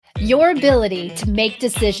Your ability to make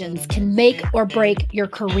decisions can make or break your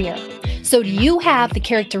career. So do you have the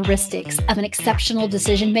characteristics of an exceptional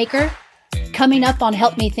decision maker? Coming up on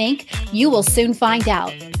Help Me Think, you will soon find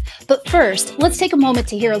out. But first, let's take a moment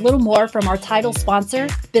to hear a little more from our title sponsor,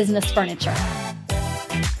 Business Furniture.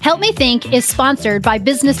 Help Me Think is sponsored by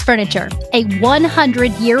Business Furniture, a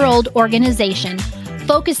 100-year-old organization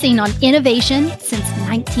focusing on innovation since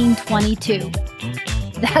 1922.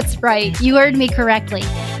 That's right, you heard me correctly.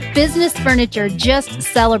 Business Furniture just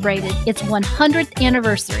celebrated its 100th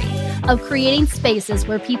anniversary of creating spaces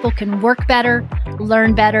where people can work better,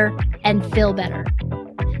 learn better, and feel better.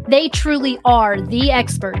 They truly are the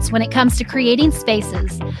experts when it comes to creating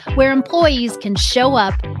spaces where employees can show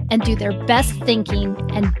up and do their best thinking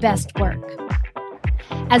and best work.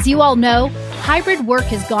 As you all know, hybrid work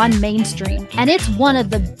has gone mainstream, and it's one of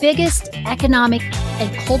the biggest economic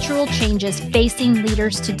and cultural changes facing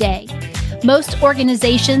leaders today. Most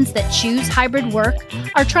organizations that choose hybrid work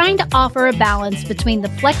are trying to offer a balance between the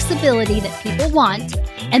flexibility that people want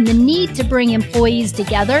and the need to bring employees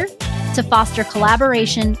together to foster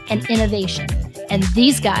collaboration and innovation. And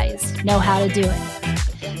these guys know how to do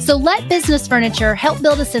it. So let Business Furniture help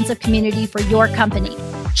build a sense of community for your company.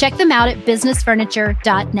 Check them out at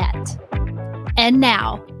businessfurniture.net. And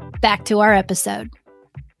now, back to our episode.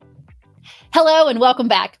 Hello and welcome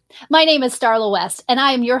back. My name is Starla West, and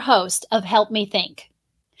I am your host of Help Me Think.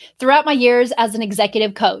 Throughout my years as an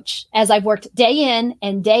executive coach, as I've worked day in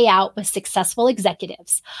and day out with successful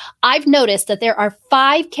executives, I've noticed that there are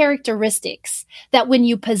 5 characteristics that when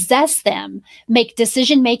you possess them, make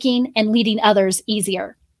decision-making and leading others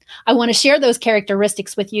easier. I want to share those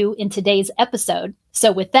characteristics with you in today's episode.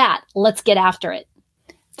 So with that, let's get after it.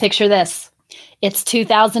 Picture this. It's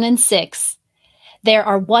 2006. There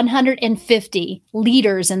are 150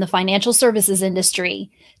 leaders in the financial services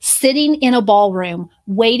industry sitting in a ballroom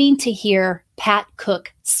waiting to hear Pat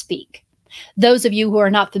Cook speak. Those of you who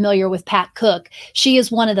are not familiar with Pat Cook, she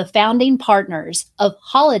is one of the founding partners of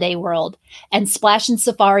Holiday World and Splash and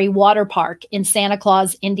Safari Water Park in Santa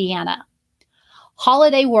Claus, Indiana.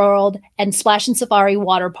 Holiday World and Splash and Safari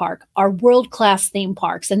Water Park are world-class theme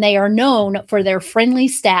parks, and they are known for their friendly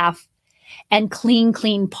staff and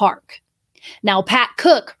clean park. Now, Pat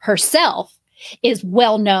Cook herself is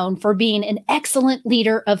well known for being an excellent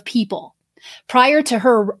leader of people. Prior to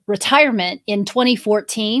her retirement in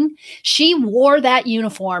 2014, she wore that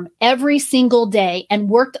uniform every single day and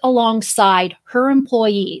worked alongside her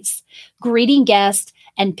employees, greeting guests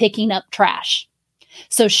and picking up trash.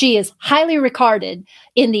 So she is highly regarded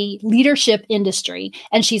in the leadership industry,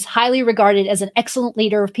 and she's highly regarded as an excellent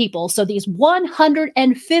leader of people. So these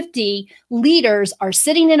 150 leaders are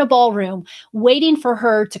sitting in a ballroom waiting for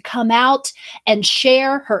her to come out and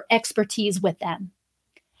share her expertise with them.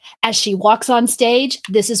 As she walks on stage,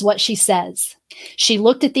 this is what she says. She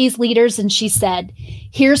looked at these leaders and she said,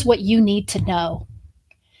 "Here's what you need to know.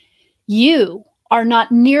 You are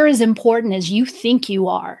not near as important as you think you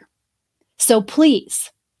are. So please,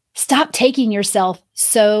 stop taking yourself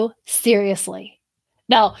so seriously."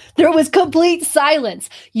 Now, there was complete silence.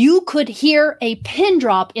 You could hear a pin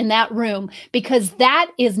drop in that room because that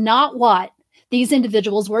is not what these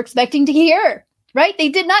individuals were expecting to hear, right? They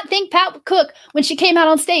did not think Pat Cook, when she came out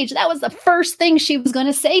on stage, that was the first thing she was going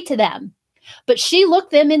to say to them. But she looked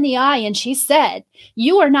them in the eye and she said,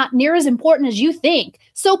 "You are not near as important as you think.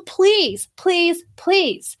 So please, please,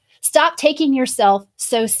 please, stop taking yourself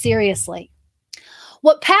so seriously."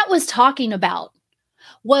 What Pat was talking about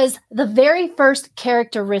was the very first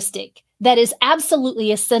characteristic that is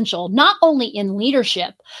absolutely essential, not only in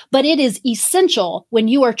leadership, but it is essential when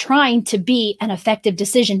you are trying to be an effective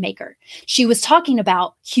decision maker. She was talking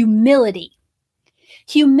about humility.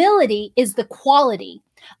 Humility is the quality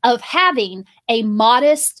of having a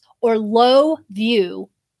modest or low view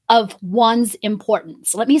of one's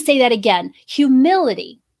importance. Let me say that again.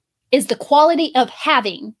 Humility is the quality of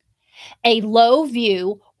having a low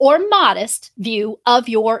view or modest view of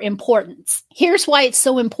your importance. Here's why it's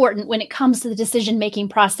so important when it comes to the decision-making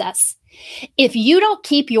process. If you don't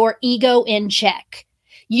keep your ego in check,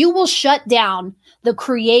 you will shut down the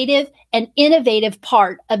creative and innovative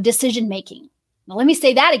part of decision-making. Now, let me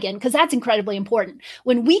say that again, because that's incredibly important.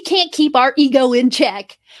 When we can't keep our ego in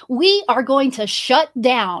check, we are going to shut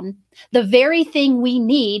down the very thing we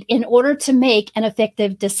need in order to make an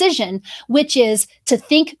effective decision, which is to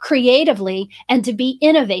think creatively and to be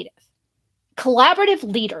innovative. Collaborative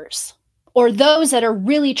leaders, or those that are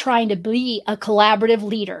really trying to be a collaborative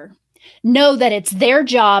leader, know that it's their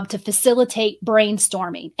job to facilitate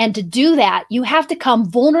brainstorming. And to do that, you have to come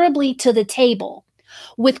vulnerably to the table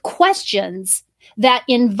with questions that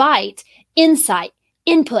invite insight,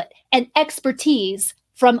 input, and expertise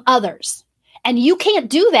from others. And you can't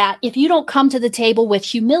do that if you don't come to the table with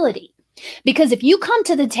humility. Because if you come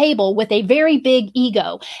to the table with a very big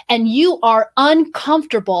ego and you are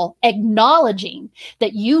uncomfortable acknowledging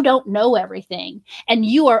that you don't know everything, and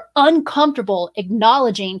you are uncomfortable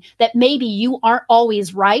acknowledging that maybe you aren't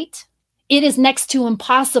always right, it is next to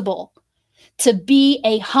impossible to be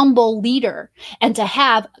a humble leader and to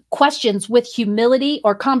have questions with humility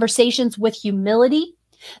or conversations with humility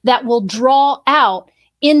that will draw out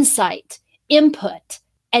insight, input,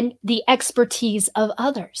 and the expertise of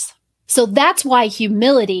others. So that's why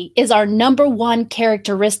humility is our number one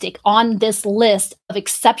characteristic on this list of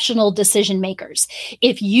exceptional decision makers.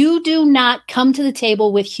 If you do not come to the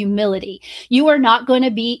table with humility, you are not going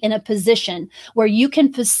to be in a position where you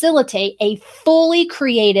can facilitate a fully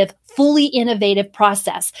creative, fully innovative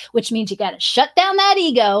process, which means you got to shut down that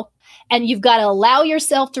ego. And you've got to allow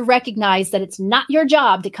yourself to recognize that it's not your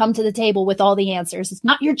job to come to the table with all the answers. It's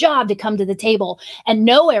not your job to come to the table and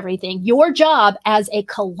know everything. Your job as a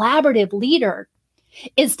collaborative leader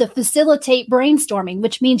is to facilitate brainstorming,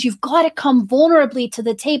 which means you've got to come vulnerably to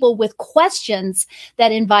the table with questions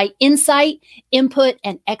that invite insight, input,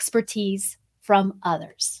 and expertise from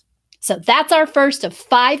others. So that's our first of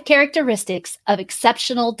 5 characteristics of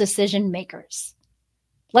exceptional decision makers.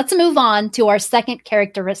 Let's move on to our second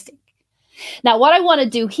characteristic. Now, what I want to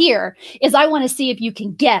do here is I want to see if you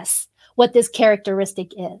can guess what this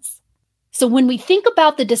characteristic is. So when we think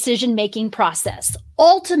about the decision-making process,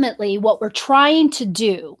 ultimately what we're trying to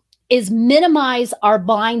do is minimize our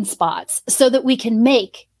blind spots so that we can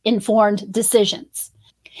make informed decisions.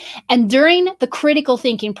 And during the critical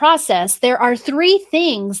thinking process, there are 3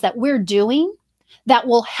 things that we're doing that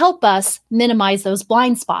will help us minimize those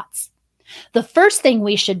blind spots. The first thing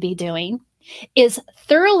we should be doing is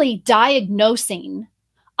thoroughly diagnosing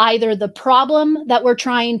either the problem that we're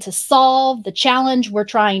trying to solve, the challenge we're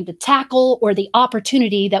trying to tackle, or the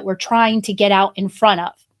opportunity that we're trying to get out in front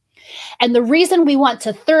of. And the reason we want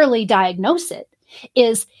to thoroughly diagnose it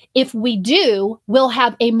is if we do, we'll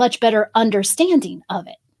have a much better understanding of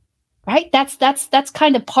it. Right? That's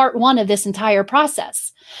kind of part 1 of this entire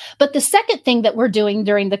process. But the second thing that we're doing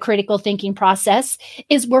during the critical thinking process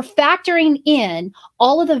is we're factoring in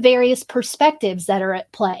all of the various perspectives that are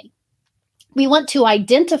at play. We want to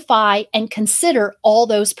identify and consider all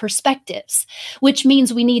those perspectives, which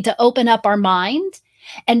means we need to open up our mind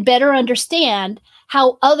and better understand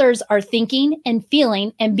how others are thinking and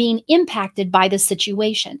feeling and being impacted by the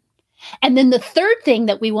situation. And then the third thing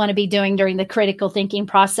that we want to be doing during the critical thinking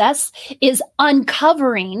process is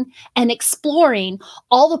uncovering and exploring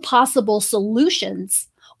all the possible solutions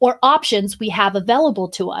or options we have available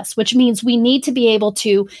to us, which means we need to be able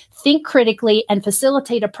to think critically and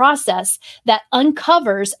facilitate a process that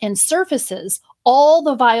uncovers and surfaces all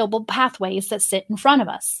the viable pathways that sit in front of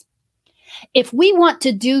us. If we want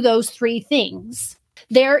to do those 3 things,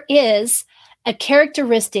 there is a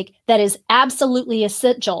characteristic that is absolutely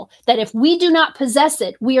essential, that if we do not possess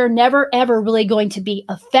it, we are never, ever really going to be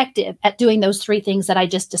effective at doing those 3 things that I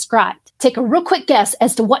just described. Take a real quick guess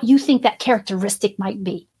as to what you think that characteristic might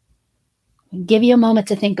be. I'll give you a moment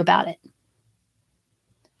to think about it.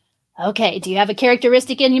 Okay, do you have a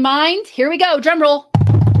characteristic in your mind? Here we go, drum roll.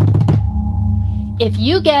 If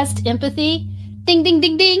you guessed empathy, ding, ding,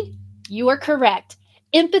 ding, ding, you are correct.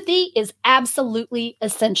 Empathy is absolutely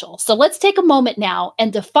essential. So let's take a moment now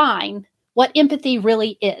and define what empathy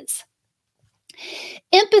really is.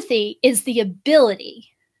 Empathy is the ability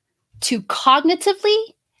to cognitively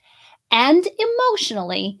and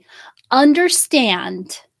emotionally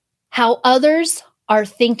understand how others are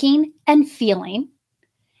thinking and feeling.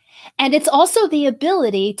 And it's also the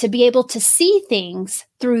ability to be able to see things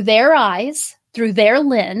through their eyes, through their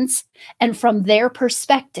lens, and from their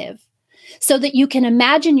perspective, so that you can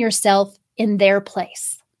imagine yourself in their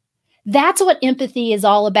place. That's what empathy is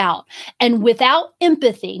all about. And without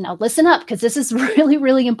empathy, now listen up, because this is really,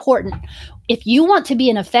 really important. If you want to be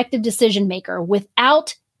an effective decision maker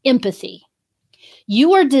without empathy,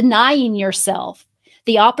 you are denying yourself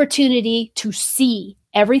the opportunity to see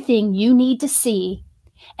everything you need to see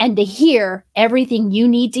and to hear everything you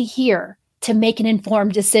need to hear to make an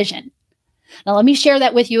informed decision. Now, let me share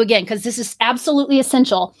that with you again, because this is absolutely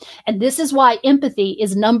essential. And this is why empathy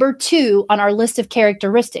is number 2 on our list of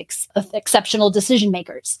characteristics of exceptional decision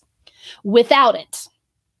makers. Without it,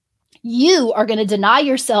 you are going to deny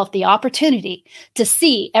yourself the opportunity to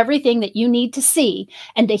see everything that you need to see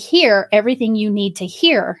and to hear everything you need to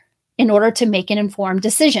hear in order to make an informed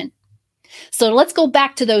decision. So let's go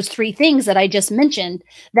back to those 3 things that I just mentioned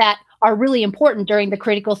that are really important during the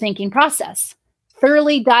critical thinking process.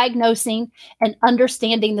 thoroughly diagnosing and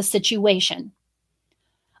understanding the situation,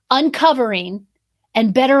 uncovering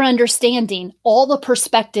and better understanding all the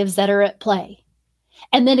perspectives that are at play,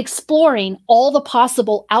 and then exploring all the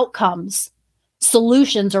possible outcomes,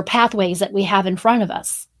 solutions, or pathways that we have in front of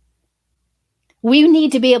us. We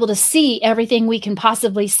need to be able to see everything we can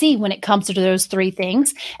possibly see when it comes to those three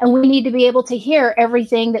things. And we need to be able to hear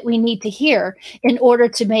everything that we need to hear in order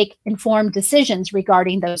to make informed decisions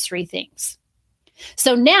regarding those three things.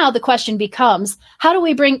 So now the question becomes, how do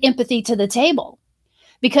we bring empathy to the table?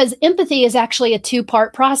 Because empathy is actually a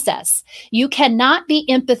two-part process. You cannot be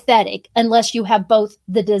empathetic unless you have both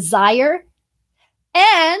the desire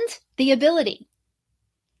and the ability.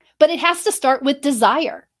 But it has to start with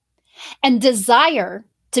desire. And desire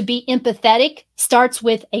to be empathetic starts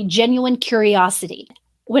with a genuine curiosity.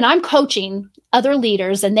 When I'm coaching other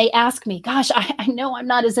leaders and they ask me, gosh, I know I'm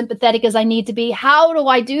not as empathetic as I need to be. How do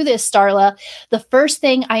I do this, Starla? The first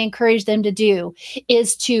thing I encourage them to do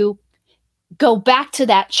is to go back to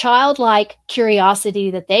that childlike curiosity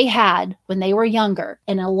that they had when they were younger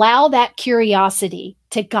and allow that curiosity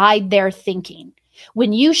to guide their thinking.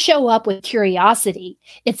 When you show up with curiosity,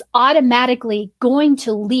 it's automatically going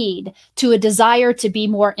to lead to a desire to be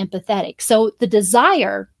more empathetic. So the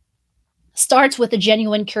desire starts with a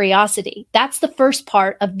genuine curiosity. That's the first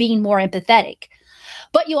part of being more empathetic.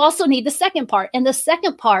 But you also need the second part. And the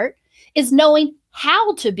second part is knowing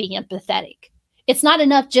how to be empathetic. It's not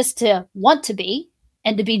enough just to want to be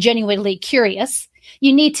and to be genuinely curious.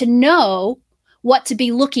 You need to know what to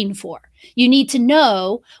be looking for. You need to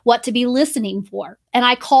know what to be listening for. And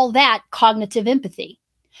I call that cognitive empathy.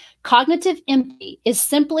 Cognitive empathy is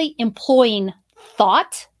simply employing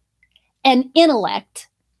thought and intellect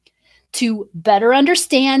to better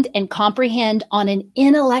understand and comprehend on an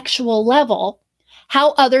intellectual level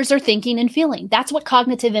how others are thinking and feeling. That's what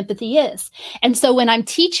cognitive empathy is. And so when I'm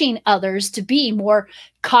teaching others to be more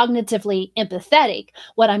cognitively empathetic,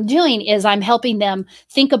 what I'm doing is I'm helping them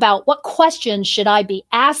think about what questions should I be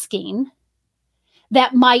asking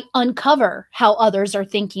that might uncover how others are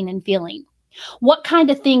thinking and feeling. What kind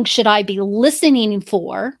of things should I be listening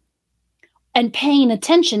for and paying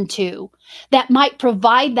attention to that might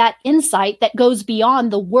provide that insight that goes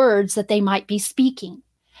beyond the words that they might be speaking?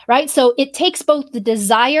 Right? So it takes both the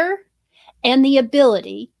desire and the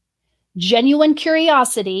ability, genuine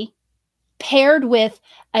curiosity, paired with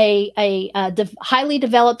a highly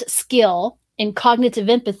developed skill in cognitive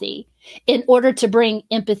empathy in order to bring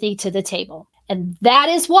empathy to the table. And that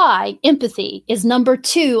is why empathy is number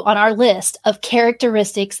 2 on our list of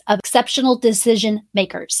characteristics of exceptional decision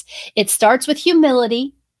makers. It starts with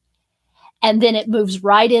humility, and then it moves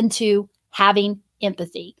right into having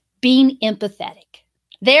empathy, being empathetic.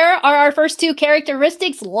 There are our first 2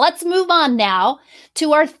 characteristics. Let's move on now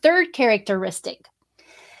to our third characteristic.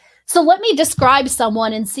 So let me describe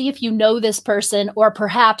someone and see if you know this person, or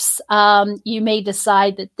perhaps you may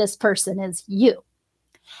decide that this person is you.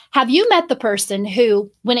 Have you met the person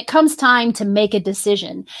who, when it comes time to make a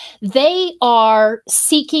decision, they are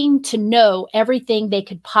seeking to know everything they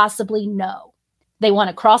could possibly know? They want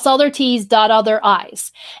to cross all their T's, dot all their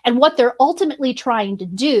I's. And what they're ultimately trying to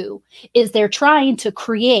do is they're trying to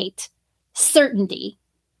create certainty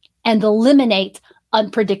and eliminate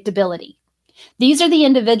unpredictability. These are the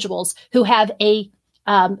individuals who have a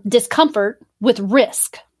discomfort with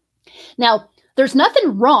risk. Now, there's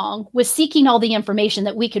nothing wrong with seeking all the information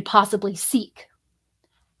that we could possibly seek.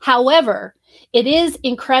 However, it is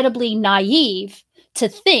incredibly naive to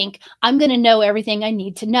think I'm going to know everything I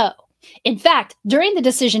need to know. In fact, during the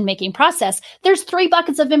decision-making process, there's 3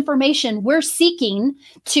 buckets of information we're seeking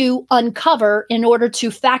to uncover in order to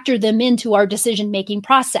factor them into our decision-making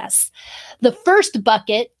process. The first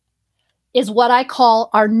bucket is what I call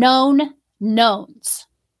our known knowns.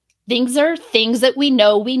 These are things that we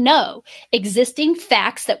know, existing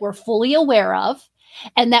facts that we're fully aware of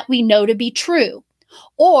and that we know to be true.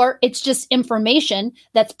 Or it's just information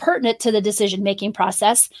that's pertinent to the decision-making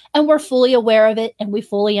process, and we're fully aware of it and we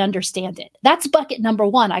fully understand it. That's bucket number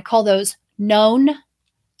 1. I call those known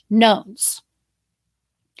knowns.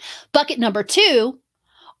 Bucket number 2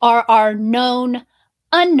 are our known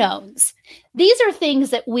unknowns. These are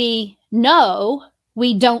things that we know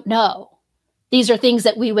we don't know. These are things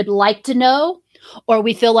that we would like to know, or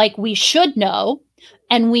we feel like we should know,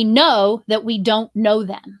 and we know that we don't know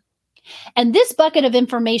them. And this bucket of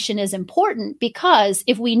information is important because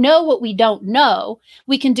if we know what we don't know,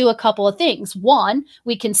 we can do a couple of things. 1,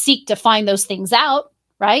 we can seek to find those things out,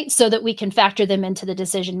 right? So that we can factor them into the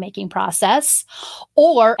decision-making process.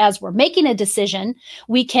 Or as we're making a decision,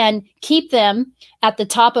 we can keep them at the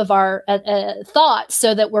top of our thoughts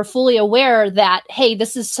so that we're fully aware that, hey,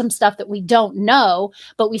 this is some stuff that we don't know,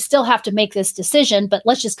 but we still have to make this decision, but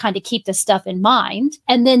let's just kind of keep this stuff in mind.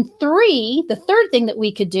 And then the third thing that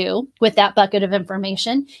we could do with that bucket of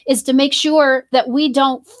information is to make sure that we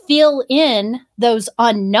don't fill in those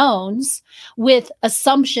unknowns with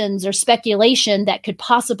assumptions or speculation that could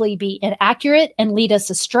possibly be inaccurate and lead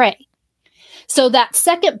us astray. So that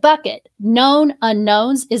second bucket, known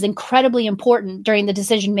unknowns, is incredibly important during the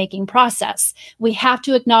decision-making process. We have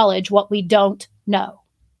to acknowledge what we don't know.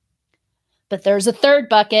 But there's a third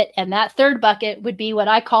bucket, and that third bucket would be what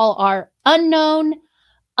I call our unknown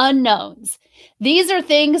unknowns. These are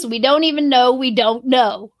things we don't even know we don't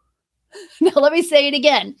know. Now, let me say it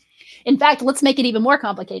again. In fact, let's make it even more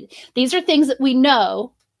complicated. These are things that we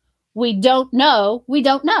know we don't know we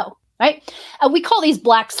don't know. Right? We call these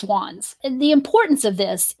black swans. And the importance of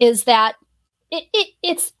this is that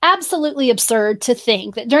it's absolutely absurd to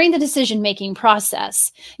think that during the decision-making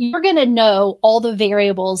process, you're going to know all the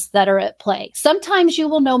variables that are at play. Sometimes you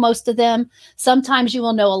will know most of them. Sometimes you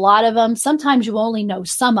will know a lot of them. Sometimes you only know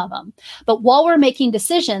some of them. But while we're making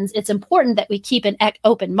decisions, it's important that we keep an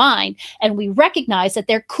open mind and we recognize that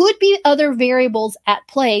there could be other variables at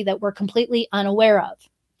play that we're completely unaware of.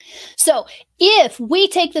 So if we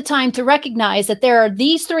take the time to recognize that there are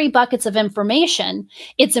these three buckets of information,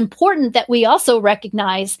 it's important that we also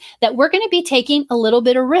recognize that we're going to be taking a little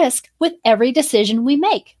bit of risk with every decision we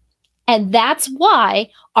make. And that's why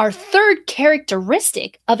our third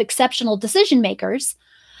characteristic of exceptional decision makers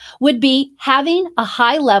would be having a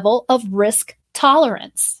high level of risk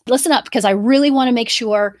tolerance. Listen up, because I really want to make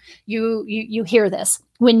sure you hear this.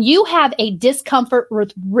 When you have a discomfort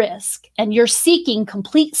with risk and you're seeking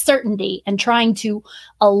complete certainty and trying to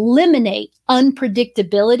eliminate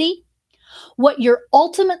unpredictability, what you're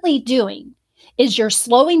ultimately doing is you're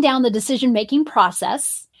slowing down the decision-making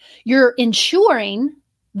process, you're ensuring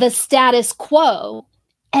the status quo,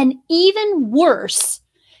 and even worse,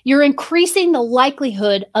 you're increasing the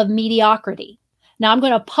likelihood of mediocrity. Now, I'm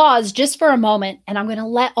going to pause just for a moment and I'm going to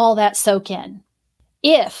let all that soak in.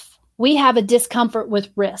 If we have a discomfort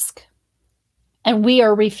with risk and we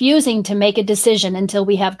are refusing to make a decision until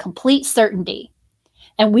we have complete certainty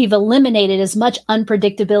and we've eliminated as much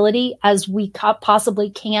unpredictability as we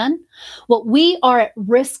possibly can, what we are at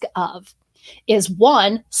risk of is,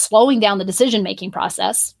 one, slowing down the decision-making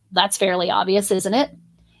process. That's fairly obvious, isn't it?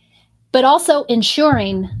 But also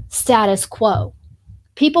ensuring status quo.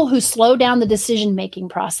 People who slow down the decision-making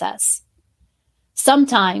process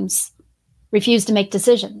sometimes refuse to make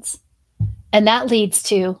decisions. And that leads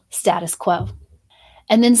to status quo.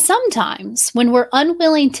 And then sometimes when we're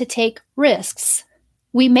unwilling to take risks,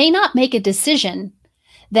 we may not make a decision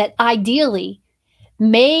that ideally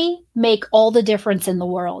may make all the difference in the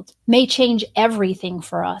world, may change everything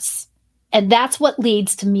for us. And that's what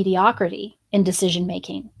leads to mediocrity in decision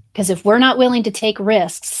making. Because if we're not willing to take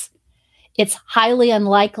risks, it's highly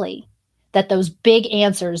unlikely that those big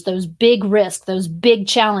answers, those big risks, those big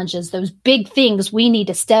challenges, those big things we need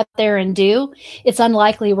to step there and do, it's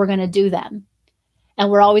unlikely we're going to do them. And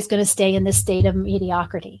we're always going to stay in this state of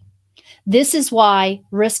mediocrity. This is why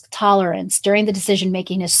risk tolerance during the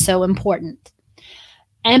decision-making is so important.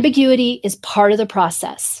 Ambiguity is part of the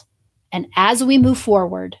process. And as we move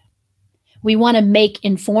forward, we want to make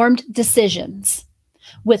informed decisions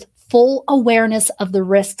with full awareness of the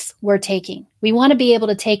risks we're taking. We want to be able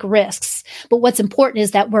to take risks, but what's important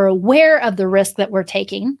is that we're aware of the risk that we're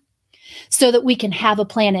taking so that we can have a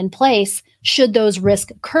plan in place should those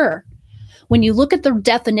risks occur. When you look at the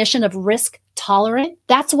definition of risk tolerant,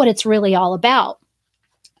 that's what it's really all about.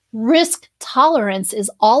 Risk tolerance is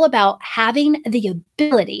all about having the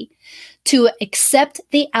ability to accept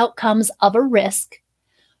the outcomes of a risk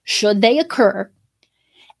should they occur,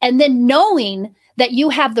 and then knowing that you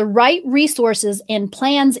have the right resources and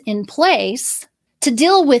plans in place to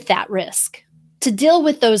deal with that risk, to deal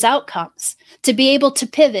with those outcomes, to be able to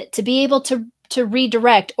pivot, to be able to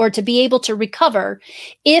redirect, or to be able to recover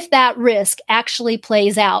if that risk actually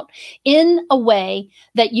plays out in a way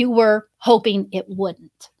that you were hoping it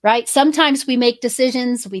wouldn't, right? Sometimes we make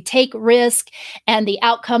decisions, we take risk, and the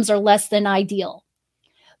outcomes are less than ideal.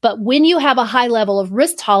 But when you have a high level of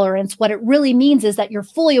risk tolerance, what it really means is that you're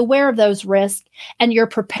fully aware of those risks and you're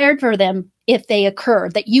prepared for them if they occur,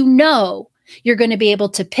 that you know you're going to be able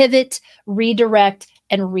to pivot, redirect,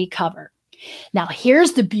 and recover. Now,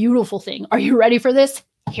 here's the beautiful thing. Are you ready for this?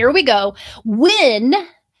 Here we go. When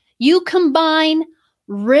you combine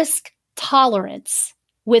risk tolerance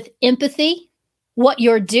with empathy, What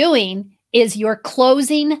you're doing is you're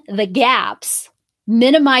closing the gaps,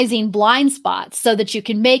 minimizing blind spots so that you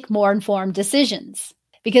can make more informed decisions.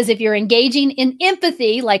 Because if you're engaging in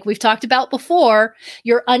empathy, like we've talked about before,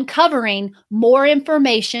 you're uncovering more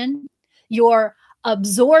information, you're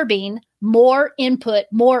absorbing more input,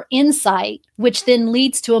 more insight, which then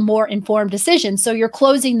leads to a more informed decision. So you're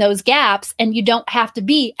closing those gaps and you don't have to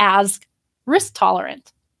be as risk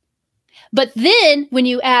tolerant. But then when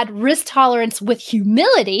you add risk tolerance with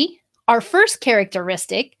humility, our first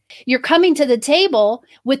characteristic, you're coming to the table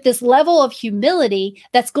with this level of humility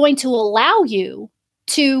that's going to allow you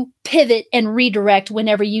to pivot and redirect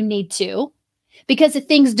whenever you need to. Because if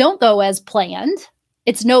things don't go as planned,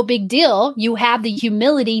 it's no big deal. You have the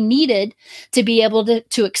humility needed to be able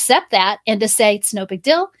to accept that and to say, it's no big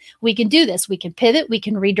deal. We can do this. We can pivot. We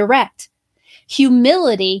can redirect.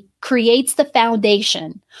 Humility creates the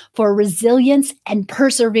foundation for resilience and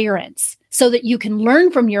perseverance so that you can learn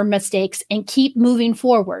from your mistakes and keep moving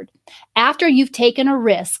forward after you've taken a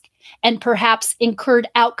risk and perhaps incurred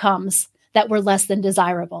outcomes that were less than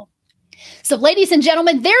desirable. So, ladies and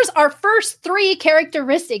gentlemen, there's our first 3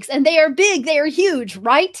 characteristics, and they are big, they are huge,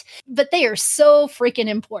 right? But they are so freaking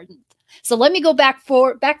important. So let me go back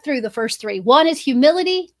through the first 3. 1 is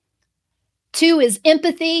humility, 2 is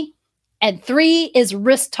empathy, and 3 is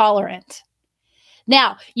risk tolerant.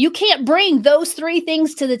 Now, you can't bring those 3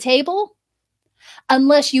 things to the table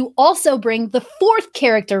unless you also bring the 4th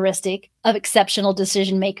characteristic of exceptional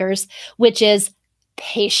decision makers, which is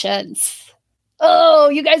patience. Oh,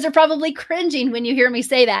 you guys are probably cringing when you hear me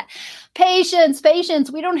say that. Patience.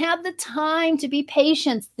 We don't have the time to be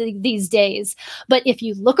patient these days. But if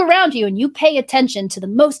you look around you and you pay attention to the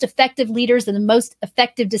most effective leaders and the most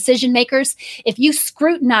effective decision makers, if you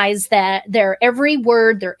scrutinize their every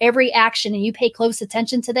word, their every action, and you pay close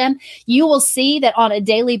attention to them, you will see that on a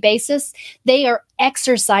daily basis, they are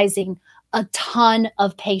exercising a ton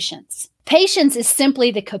of patience. Patience is simply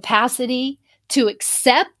the capacity to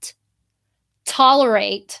accept,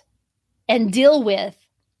 tolerate, and deal with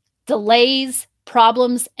delays,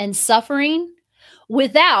 problems, and suffering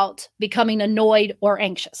without becoming annoyed or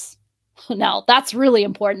anxious. Now, that's really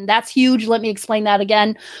important. That's huge. Let me explain that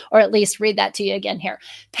again, or at least read that to you again here.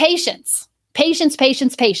 Patience. It's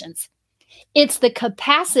the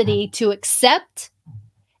capacity to accept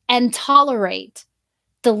and tolerate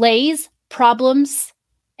delays, problems,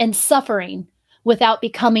 and suffering without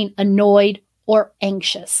becoming annoyed or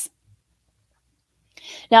anxious.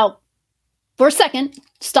 Now, for a second,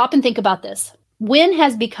 stop and think about this. When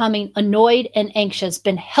has becoming annoyed and anxious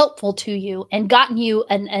been helpful to you and gotten you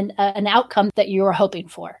an outcome that you were hoping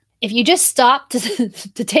for? If you just stop to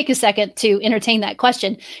take a second to entertain that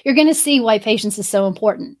question, you're going to see why patience is so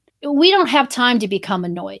important. We don't have time to become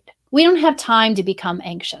annoyed. We don't have time to become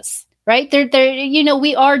anxious. Right?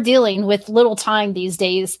 We are dealing with little time these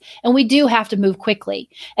days, and we do have to move quickly.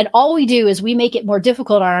 And all we do is we make it more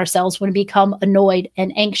difficult on ourselves when we become annoyed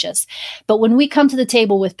and anxious. But when we come to the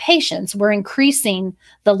table with patience, we're increasing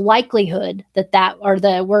the likelihood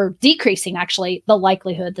we're decreasing actually the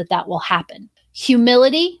likelihood that will happen.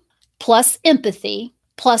 Humility plus empathy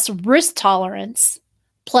plus risk tolerance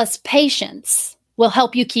plus patience will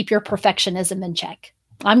help you keep your perfectionism in check.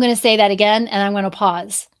 I'm going to say that again, and I'm going to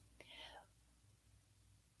pause.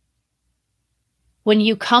 When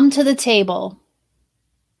you come to the table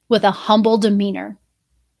with a humble demeanor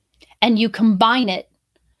and you combine it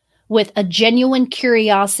with a genuine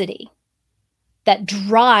curiosity that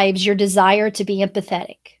drives your desire to be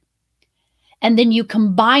empathetic, and then you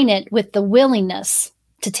combine it with the willingness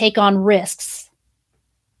to take on risks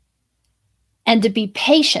and to be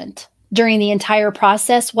patient during the entire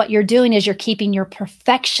process, what you're doing is you're keeping your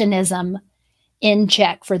perfectionism in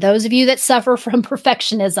check. For those of you that suffer from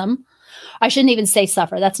perfectionism, I shouldn't even say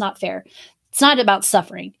suffer. That's not fair. It's not about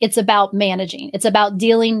suffering. It's about managing. It's about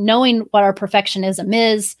knowing what our perfectionism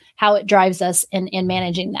is, how it drives us, and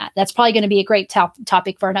managing that. That's probably going to be a great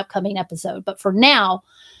topic for an upcoming episode. But for now,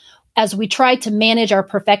 as we try to manage our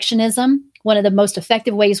perfectionism, one of the most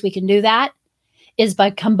effective ways we can do that is by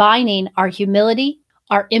combining our humility,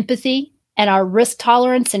 our empathy, and our risk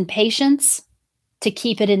tolerance and patience to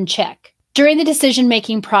keep it in check. During the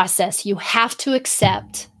decision-making process, you have to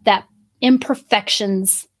accept that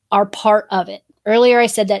imperfections are part of it. Earlier, I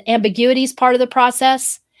said that ambiguity is part of the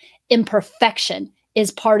process. Imperfection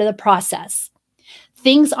is part of the process.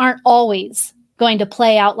 Things aren't always going to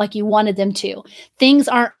play out like you wanted them to. Things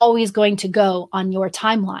aren't always going to go on your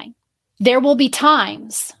timeline. There will be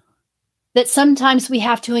times that sometimes we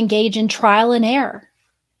have to engage in trial and error,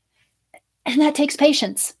 and that takes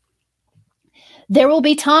patience. There will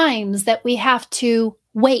be times that we have to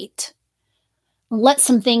wait let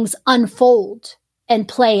some things unfold and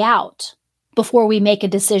play out before we make a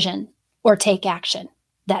decision or take action.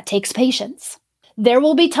 That takes patience. There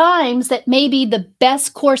will be times that maybe the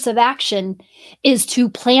best course of action is to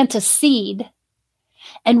plant a seed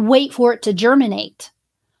and wait for it to germinate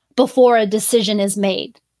before a decision is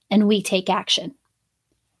made and we take action.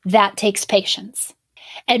 That takes patience.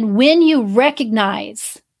 And when you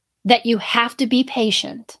recognize that you have to be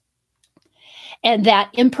patient and that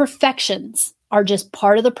imperfections are just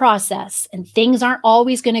part of the process and things aren't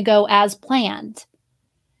always going to go as planned,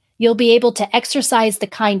 you'll be able to exercise the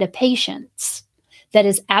kind of patience that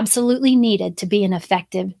is absolutely needed to be an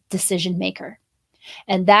effective decision maker.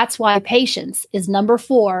 And that's why patience is number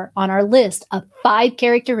 4 on our list of 5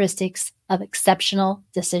 characteristics of exceptional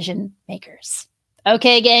decision makers.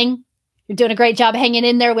 Okay, gang, you're doing a great job hanging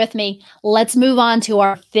in there with me. Let's move on to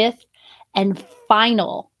our 5th and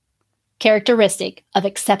final characteristic of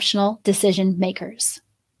exceptional decision makers.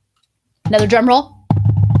 Another drum roll.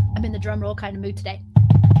 I'm in the drum roll kind of mood today.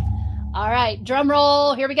 All right, drum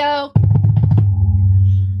roll. Here we go.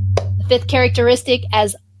 The 5th characteristic,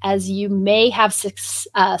 as you may have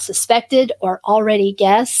suspected or already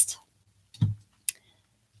guessed,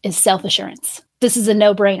 is self-assurance. This is a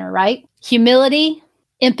no-brainer, right? Humility,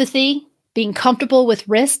 empathy, being comfortable with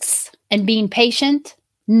risks, and being patient.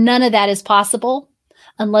 None of that is possible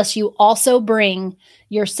unless you also bring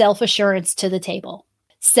your self-assurance to the table.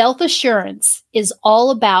 Self-assurance is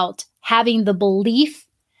all about having the belief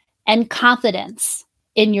and confidence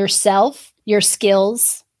in yourself, your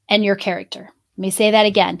skills, and your character. Let me say that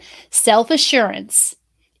again. Self-assurance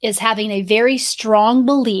is having a very strong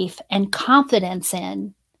belief and confidence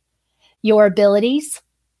in your abilities,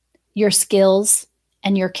 your skills,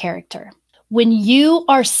 and your character. When you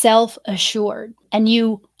are self-assured and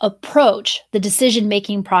you approach the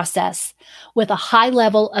decision-making process with a high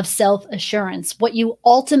level of self-assurance, what you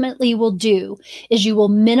ultimately will do is you will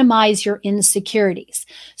minimize your insecurities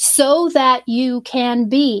so that you can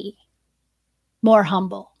be more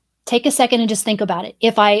humble. Take a second and just think about it.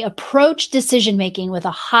 If I approach decision-making with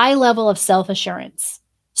a high level of self-assurance,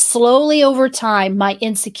 slowly over time, my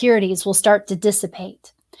insecurities will start to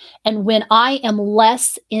dissipate. And when I am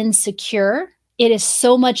less insecure, it is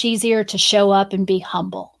so much easier to show up and be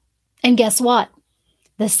humble. And guess what?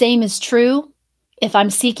 The same is true if I'm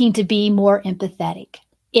seeking to be more empathetic.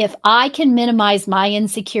 If I can minimize my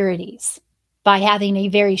insecurities by having a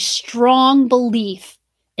very strong belief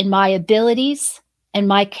in my abilities and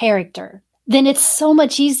my character, then it's so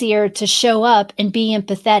much easier to show up and be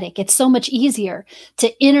empathetic. It's so much easier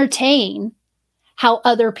to entertain how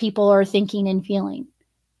other people are thinking and feeling.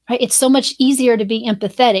 Right? It's so much easier to be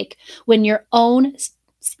empathetic when your own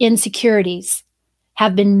insecurities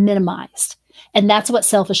have been minimized. And that's what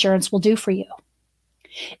self-assurance will do for you.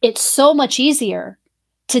 It's so much easier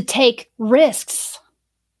to take risks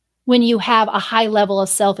when you have a high level of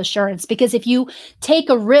self-assurance, because if you take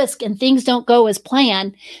a risk and things don't go as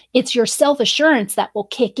planned, it's your self-assurance that will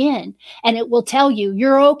kick in and it will tell you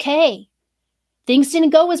you're okay. Things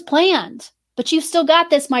didn't go as planned, but you've still got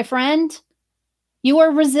this, my friend. You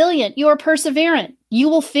are resilient. You are perseverant. You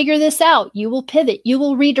will figure this out. You will pivot. You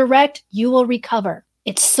will redirect. You will recover.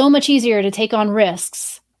 It's so much easier to take on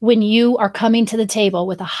risks when you are coming to the table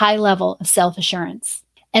with a high level of self-assurance.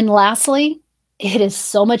 And lastly, it is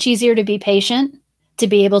so much easier to be patient, to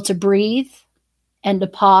be able to breathe and to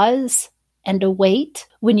pause and to wait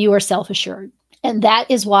when you are self-assured. And that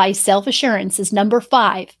is why self-assurance is number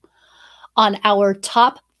 5 on our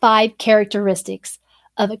top 5 characteristics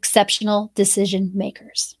of exceptional decision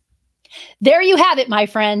makers. There you have it, my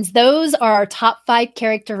friends. Those are our top 5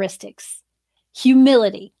 characteristics: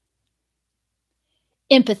 humility,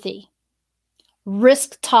 empathy,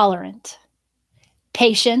 risk tolerant,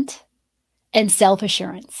 patient, and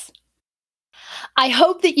self-assurance. I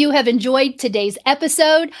hope that you have enjoyed today's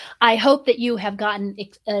episode. I hope that you have gotten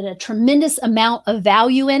a tremendous amount of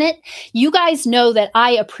value in it. You guys know that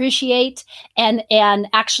I appreciate and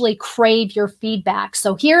actually crave your here's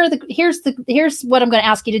what I'm going to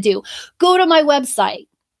ask you to do. Go to my website,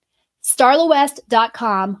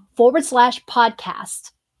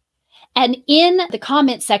 starlawest.com/podcast. And in the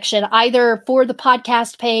comment section, either for the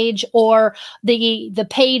podcast page or the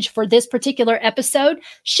page for this particular episode,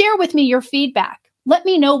 share with me your feedback. Let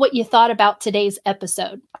me know what you thought about today's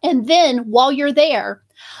episode. And then while you're there,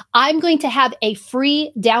 I'm going to have a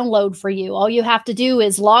free download for you. All you have to do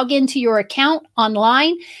is log into your account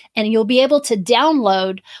online and you'll be able to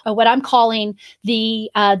download what I'm calling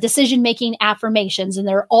the decision-making affirmations. And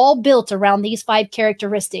they're all built around these 5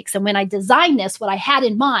 characteristics. And when I designed this, what I had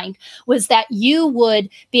in mind was that you would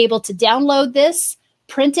be able to download this,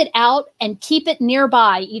 print it out and keep it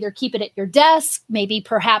nearby. Either keep it at your desk, maybe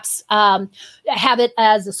perhaps have it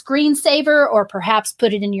as a screensaver, or perhaps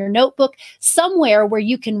put it in your notebook, somewhere where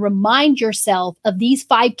you can remind yourself of these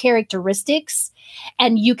 5 characteristics,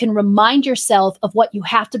 and you can remind yourself of what you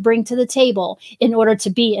have to bring to the table in order to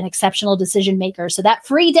be an exceptional decision maker. So that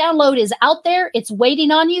free download is out there. It's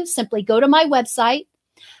waiting on you. Simply go to my website,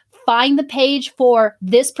 find the page for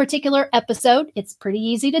this particular episode. It's pretty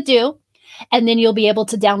easy to do. And then you'll be able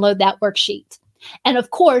to download that worksheet. And of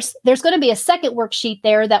course, there's going to be a second worksheet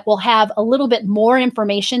there that will have a little bit more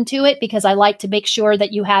information to it, because I like to make sure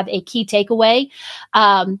that you have a key takeaway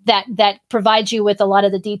that provides you with a lot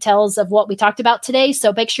of the details of what we talked about today.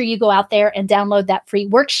 So make sure you go out there and download that free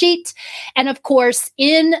worksheet. And of course,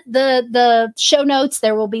 in the show notes,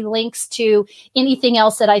 there will be links to anything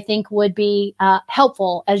else that I think would be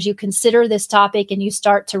helpful as you consider this topic and you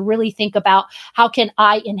start to really think about, how can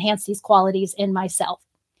I enhance these qualities in myself?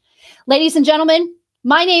 Ladies and gentlemen,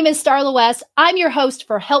 my name is Starla West. I'm your host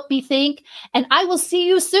for Help Me Think, and I will see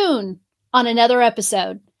you soon on another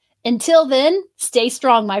episode. Until then, stay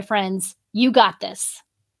strong, my friends. You got this.